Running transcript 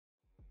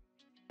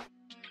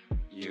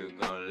You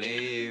gon'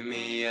 leave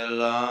me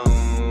alone.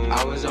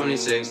 I was only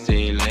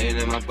 16, laying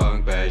in my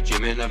bunk bed,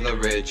 dreaming of the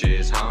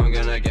riches. How I'm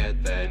gonna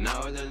get there,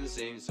 now it doesn't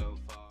seem so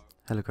far.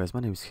 Hello guys, my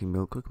name is King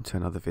Milk. Welcome to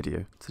another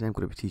video. Today I'm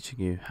going to be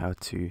teaching you how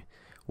to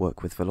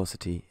work with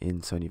Velocity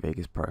in Sony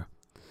Vegas Pro.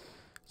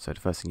 So the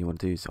first thing you want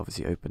to do is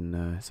obviously open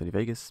Sony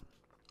Vegas.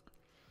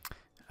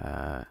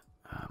 I'm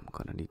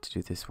going to need to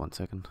do this 1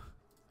 second.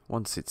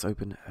 Once it's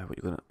open, what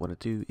you're going to want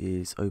to do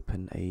is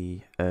open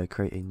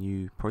create a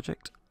new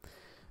project.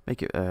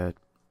 Make it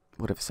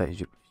whatever settings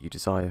you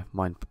desire.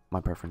 My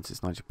preference is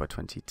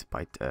 90x20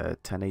 by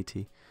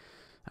 1080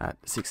 at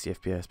 60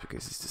 FPS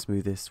because it's the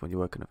smoothest when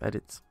you're working with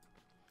edits.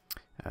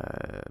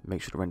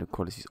 Make sure the render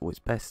quality is always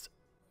best.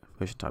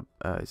 Version type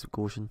is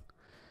Gaussian,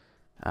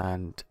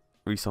 and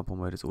resample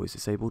mode is always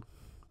disabled.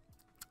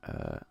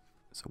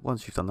 So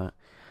once you've done that,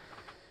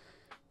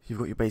 you've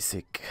got your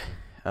basic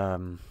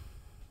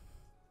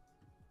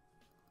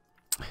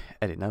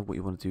edit. Now what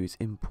you want to do is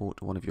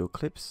import one of your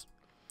clips.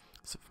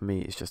 So for me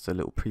it's just a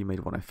little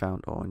pre-made one I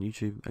found on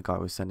YouTube, a guy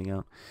was sending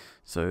out.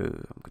 So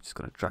I'm just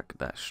going to drag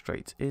that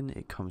straight in.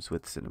 It comes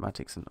with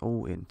cinematics and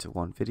all into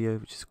one video,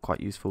 which is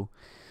quite useful.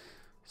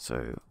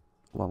 So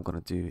what I'm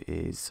going to do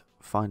is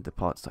find the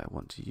parts that I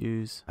want to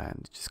use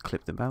and just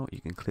clip them out.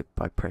 You can clip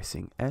by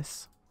pressing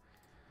S.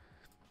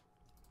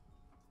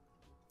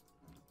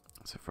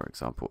 So for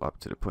example, up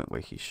to the point where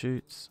he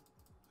shoots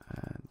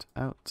and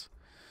out.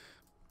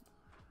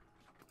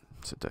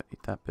 So don't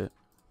need that bit.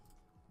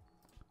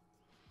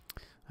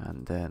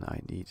 And then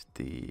I need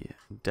the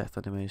death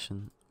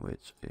animation,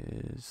 which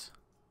is,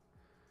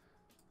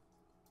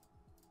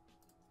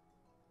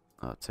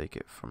 I'll take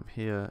it from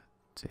here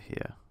to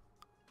here.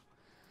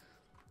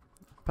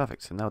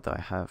 Perfect. So now that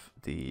I have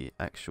the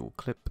actual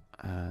clip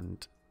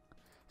and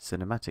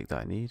cinematic that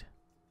I need,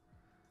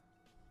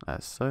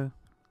 as so,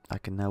 I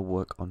can now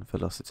work on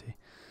Velocity.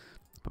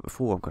 But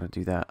before I'm going to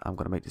do that, I'm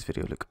going to make this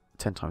video look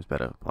 10 times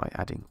better by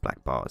adding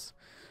black bars.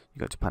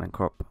 You go to pan and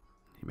crop.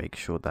 You make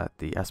sure that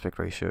the aspect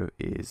ratio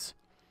is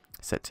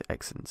set to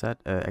X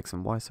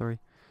and Y. Sorry.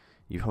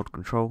 You hold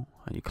Control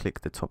and you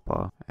click the top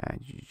bar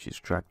and you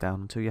just drag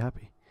down until you're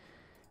happy.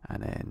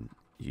 And then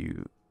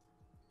you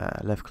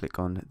left click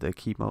on the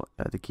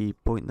key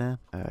point there.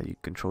 You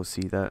Control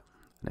C that,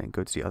 and then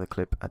go to the other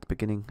clip at the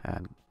beginning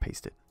and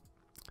paste it.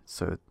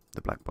 So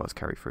the black bars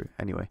carry through.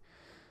 Anyway,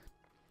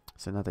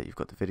 so now that you've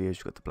got the videos,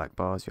 you've got the black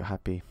bars, you're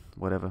happy,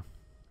 whatever.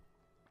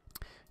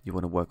 You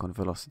want to work on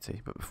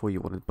Velocity, but before you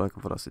want to work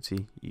on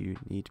Velocity, you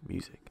need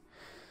music.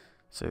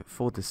 So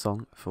for the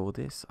song, for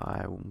this,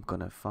 I'm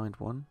gonna find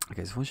one.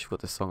 Okay, so once you've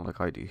got the song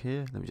like I do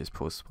here, let me just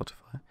pause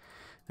Spotify.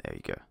 There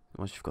you go.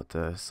 Once you've got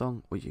the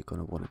song, what you're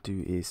gonna want to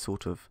do is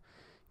sort of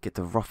get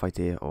the rough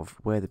idea of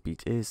where the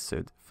beat is.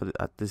 So for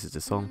this is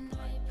the song.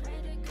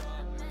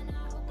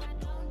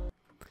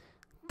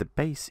 The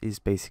bass is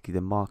basically the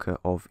marker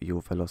of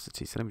your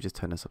velocity. So let me just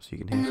turn this up so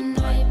you can hear.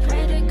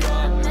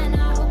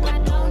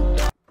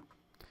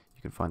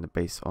 You can find the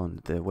bass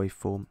on the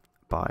waveform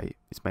by,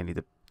 it's mainly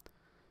the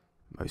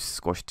most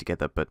squashed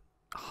together but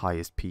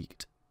highest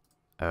peaked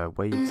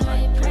waves.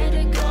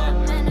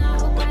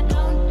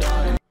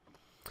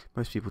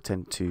 Most people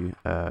tend to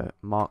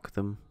mark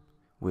them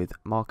with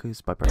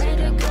markers by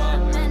pressing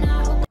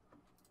M,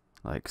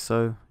 like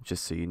so,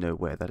 just so you know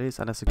where that is,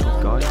 and that's a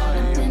good guide.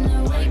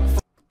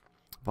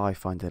 But I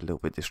find it a little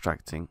bit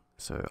distracting,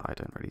 so I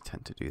don't really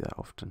tend to do that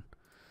often.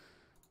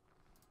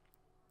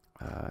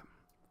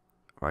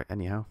 Right,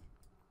 anyhow,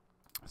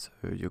 so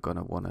you're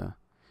gonna wanna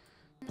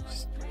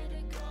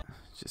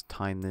just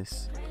time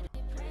this,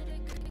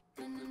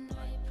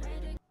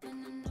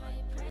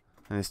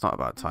 and it's not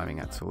about timing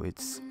at all.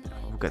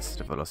 We'll get to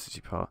the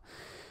velocity part.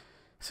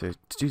 So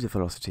to do the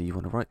velocity, you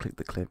want to right click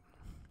the clip,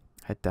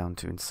 head down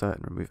to insert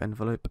and remove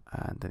envelope,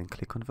 and then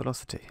click on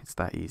velocity. It's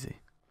that easy.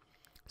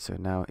 So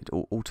now it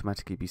will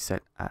automatically be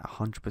set at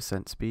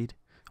 100% speed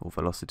or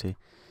velocity,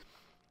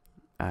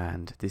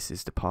 and this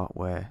is the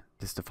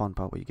fun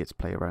part where you get to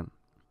play around.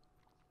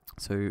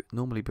 So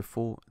normally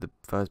before the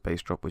first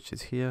bass drop, which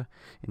is here,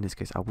 in this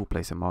case I will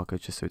place a marker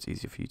just so it's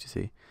easier for you to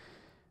see.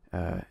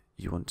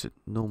 You want to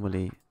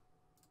normally,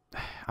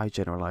 I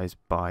generalize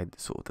by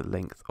sort of the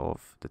length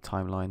of the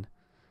timeline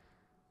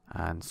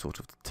and sort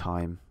of the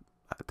time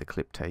the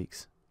clip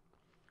takes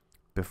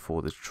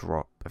before the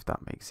drop, if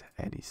that makes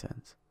any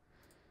sense.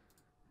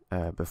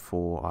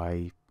 Before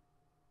I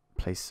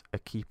place a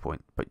key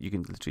point, but you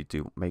can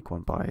literally make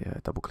one by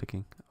double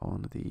clicking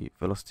on the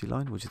velocity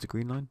line, which is the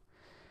green line.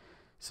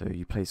 So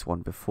you place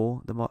one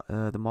before the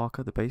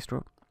marker, the bass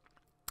drop,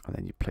 and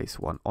then you place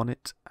one on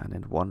it, and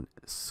then one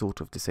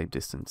sort of the same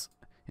distance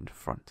in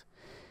front.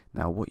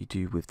 Now what you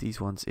do with these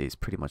ones is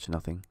pretty much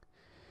nothing.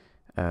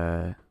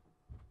 The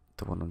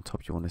one on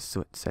top you want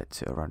to set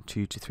to around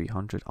 200 to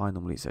 300. I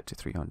normally set to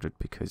 300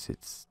 because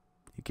it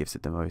gives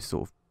it the most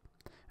sort of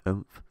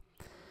oomph.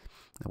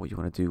 Now what you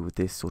want to do with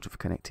this sort of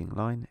connecting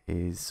line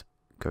is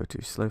go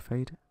to slow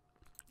fade,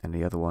 and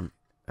the other one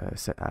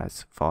set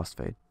as fast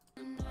fade.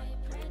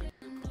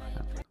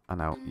 And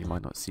now you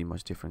might not see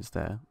much difference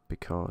there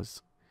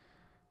because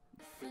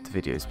the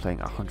video is playing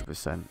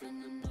 100%.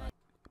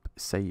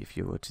 Say if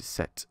you were to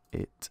set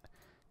it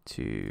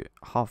to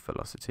half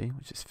velocity,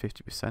 which is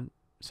 50%,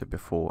 so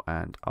before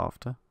and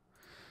after,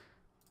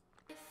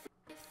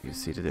 you'll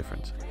see the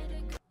difference.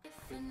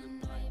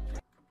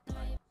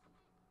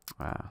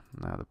 Wow,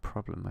 now the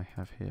problem I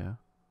have here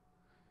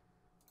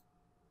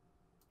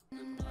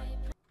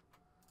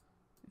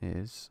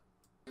is,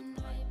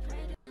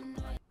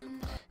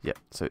 yeah,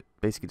 so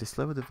basically the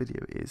slower the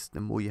video is, the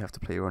more you have to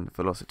play around the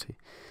velocity.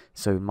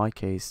 So in my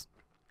case,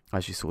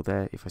 as you saw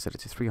there, if I set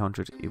it to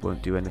 300, it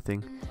won't do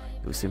anything.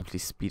 It will simply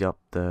speed up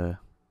the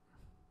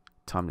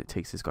time that it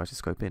takes this guy to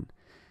scope in.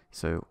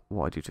 So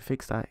what I do to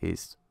fix that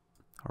is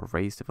I'll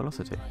raise the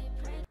velocity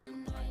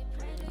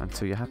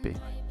until you're happy.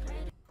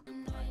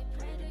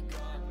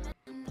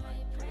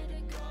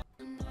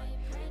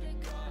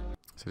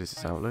 So this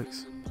is how it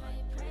looks.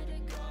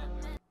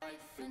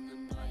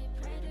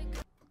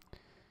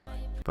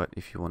 But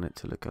if you want it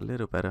to look a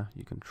little better,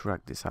 you can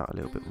drag this out a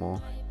little bit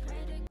more.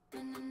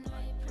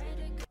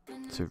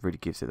 So it really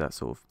gives it that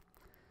sort of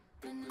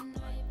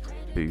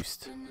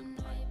boost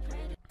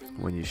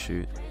when you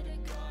shoot.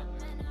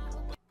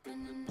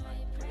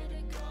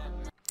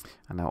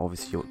 And now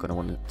obviously you're going to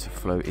want it to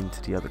flow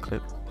into the other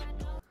clip.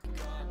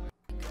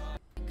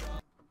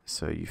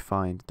 So you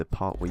find the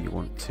part where you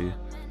want to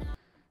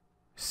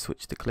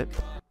switch the clip.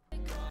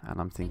 And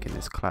I'm thinking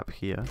this clap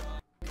here.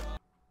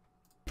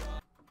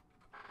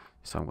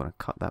 So I'm going to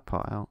cut that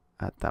part out,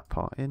 add that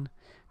part in,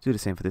 do the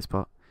same for this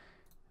part,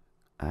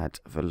 add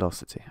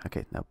velocity.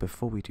 Okay, now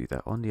before we do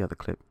that, on the other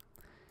clip,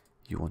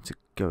 you want to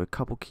go a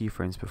couple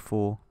keyframes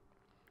before.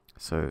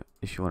 So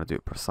if you want to do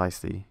it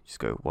precisely, just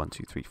go 1,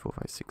 2, 3, 4,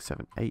 5, 6,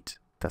 7, 8.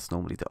 That's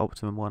normally the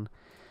optimum one.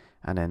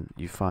 And then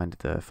you find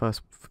the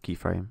first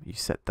keyframe, you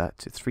set that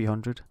to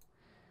 300,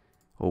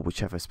 or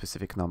whichever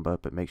specific number,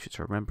 but make sure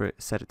to remember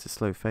it, set it to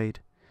slow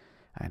fade.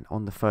 And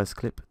on the first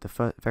clip,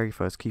 the very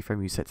first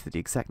keyframe you set to the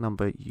exact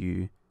number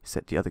you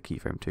set the other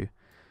keyframe to,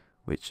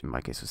 which in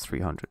my case was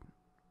 300.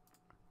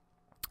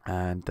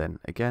 And then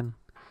again,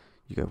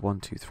 you go 1,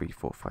 2, 3,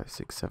 4, 5,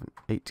 6, 7,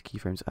 8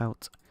 keyframes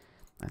out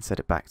and set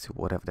it back to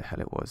whatever the hell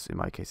it was. In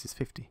my case, it's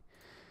 50.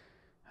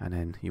 And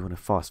then you want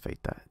to fast fade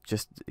that,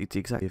 just to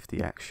exactly give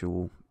the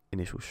actual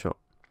initial shot.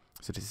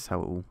 So this is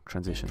how it will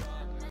transition.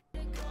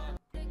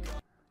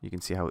 You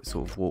can see how it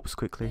sort of warps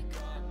quickly.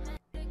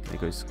 It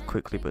goes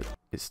quickly, but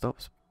it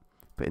stops.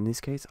 But in this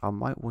case, I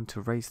might want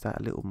to raise that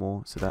a little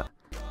more so that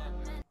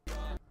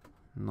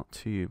not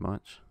too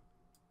much,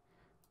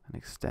 and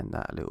extend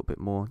that a little bit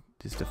more.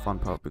 This is the fun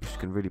part because you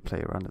can really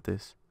play around with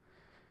this.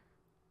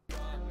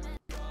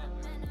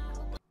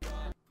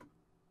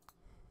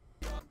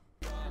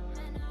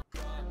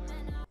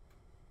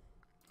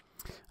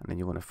 And then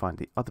you want to find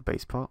the other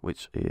bass part,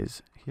 which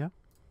is here,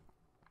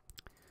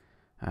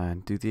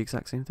 and do the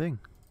exact same thing.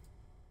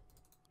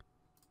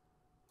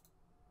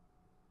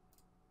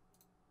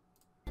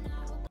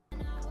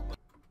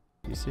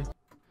 You see?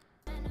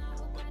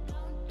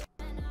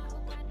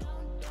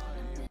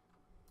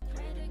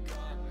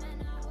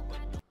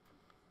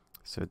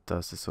 So it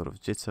does this sort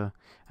of jitter,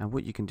 and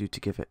what you can do to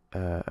give it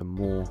a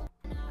more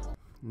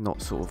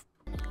not sort of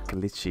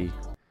glitchy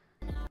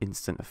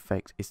instant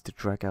effect is to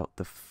drag out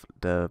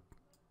the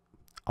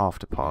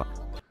after part.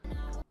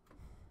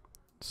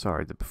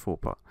 Sorry, the before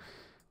part.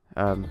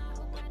 The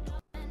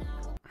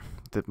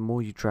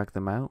more you drag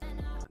them out,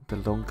 the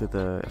longer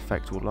the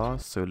effect will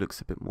last, so it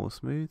looks a bit more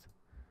smooth.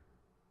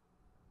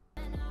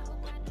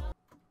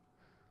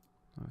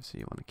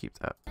 Obviously you want to keep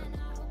that.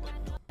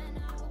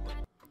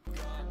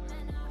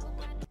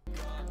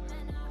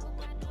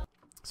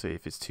 So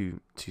if it's too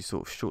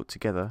sort of short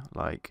together,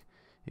 like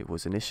it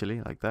was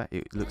initially, like that,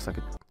 it looks like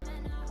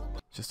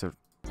just a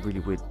really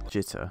weird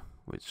jitter,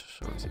 which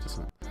obviously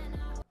doesn't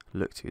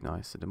look too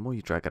nice. So the more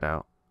you drag it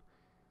out,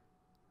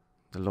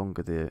 the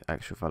longer the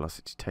actual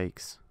velocity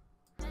takes,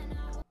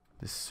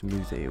 the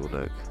smoother it will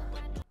look.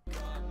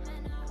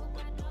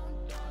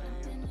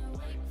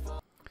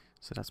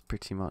 So that's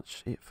pretty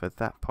much it for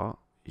that part.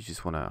 You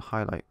just want to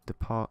highlight the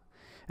part.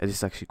 This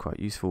is actually quite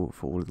useful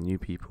for all of the new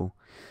people.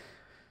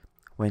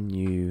 When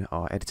you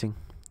are editing,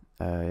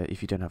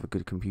 if you don't have a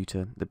good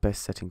computer, the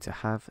best setting to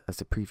have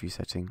as a preview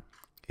setting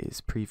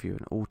is preview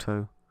and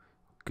auto,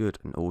 good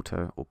and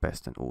auto, or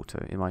best and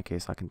auto. In my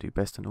case, I can do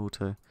best and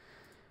auto.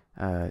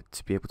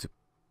 To be able to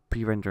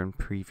pre-render and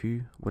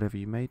preview whatever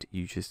you made,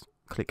 you just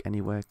click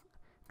anywhere,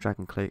 drag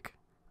and click,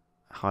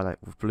 highlight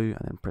with blue,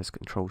 and then press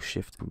Ctrl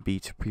Shift and B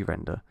to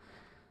pre-render.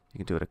 You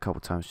can do it a couple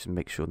times to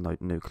make sure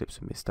no clips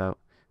are missed out,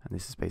 and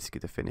this is basically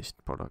the finished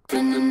product.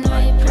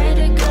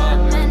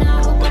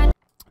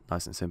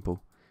 Nice and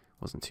simple,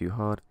 wasn't too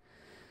hard.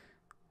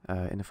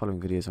 In the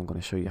following videos I'm going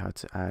to show you how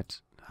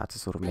to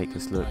sort of make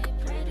this look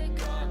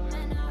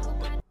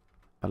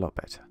a lot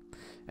better.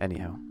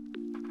 Anyhow,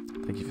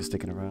 thank you for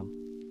sticking around.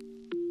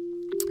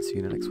 See you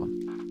in the next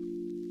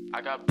one.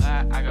 I got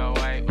black, I got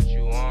white, what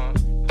you want?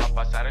 Hop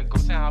outside the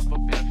ghost and hop up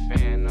in a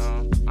fan,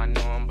 I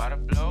know I'm about to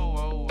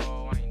blow,